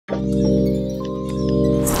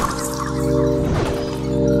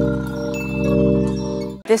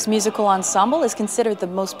This musical ensemble is considered the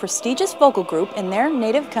most prestigious vocal group in their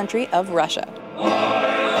native country of Russia.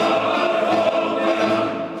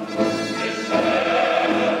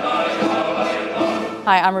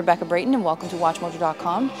 Hi, I'm Rebecca Brayton and welcome to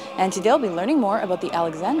WatchMojo.com, and today I'll be learning more about the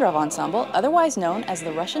Alexandrov Ensemble, otherwise known as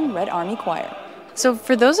the Russian Red Army Choir. So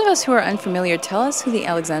for those of us who are unfamiliar, tell us who the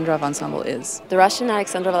Alexandrov Ensemble is. The Russian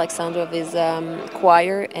Alexandrov is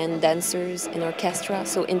choir and dancers and orchestra.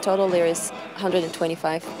 So in total there is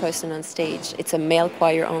 125 person on stage. It's a male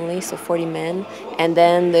choir only, so 40 men. And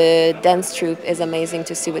then the dance troupe is amazing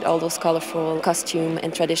to see with all those colorful costume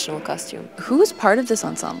and traditional costume. Who's part of this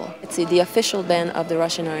ensemble? It's the official band of the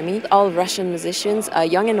Russian army. All Russian musicians,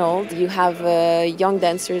 young and old. You have young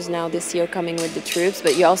dancers now this year coming with the troops,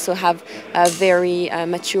 but you also have very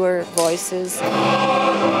mature voices.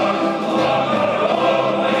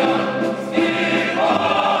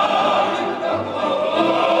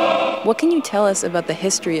 What can you tell us about the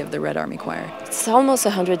history of the Red Army Choir? It's almost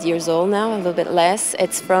 100 years old now, a little bit less.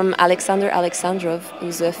 It's from Alexandrov,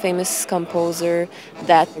 who's a famous composer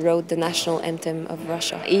that wrote the national anthem of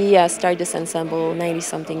Russia. He started this ensemble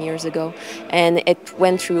 90-something years ago, and it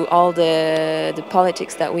went through all the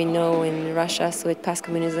politics that we know in Russia, so it passed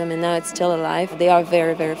communism, and now it's still alive. They are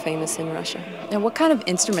very, very famous in Russia. And what kind of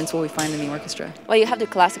instruments will we find in the orchestra? Well, you have the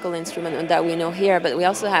classical instrument that we know here, but we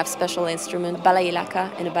also have special instruments,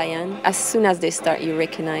 balailaka and a bayan. As soon as they start, you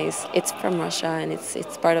recognize it's from Russia and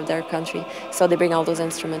it's part of their country. So they bring all those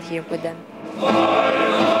instruments here with them.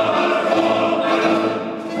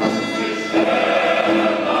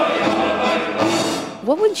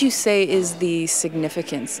 What would you say is the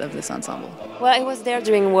significance of this ensemble? Well, it was there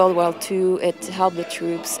during World War II. It helped the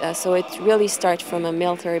troops, so it really starts from a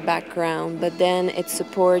military background, but then it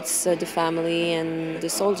supports the family and the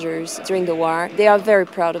soldiers during the war. They are very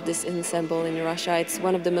proud of this ensemble in Russia. It's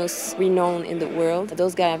one of the most renowned in the world.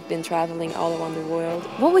 Those guys have been traveling all around the world.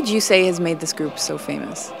 What would you say has made this group so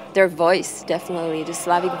famous? Their voice, definitely. The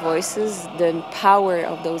Slavic voices, the power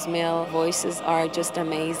of those male voices are just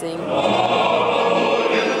amazing.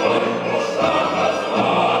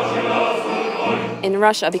 In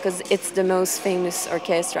Russia, because it's the most famous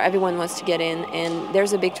orchestra, everyone wants to get in, and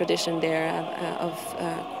there's a big tradition there of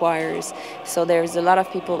choirs. So there's a lot of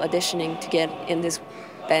people auditioning to get in this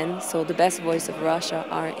band. So the best voice of Russia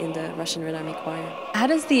are in the Russian Red Army Choir. How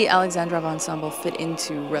does the Alexandrov Ensemble fit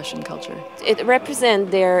into Russian culture? It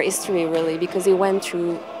represents their history, really, because it went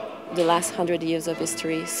through the last 100 years of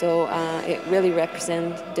history. So it really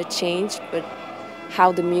represents the change, but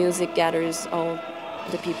how the music gathers all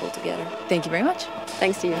the people together. Thank you very much.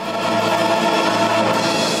 Thanks to you.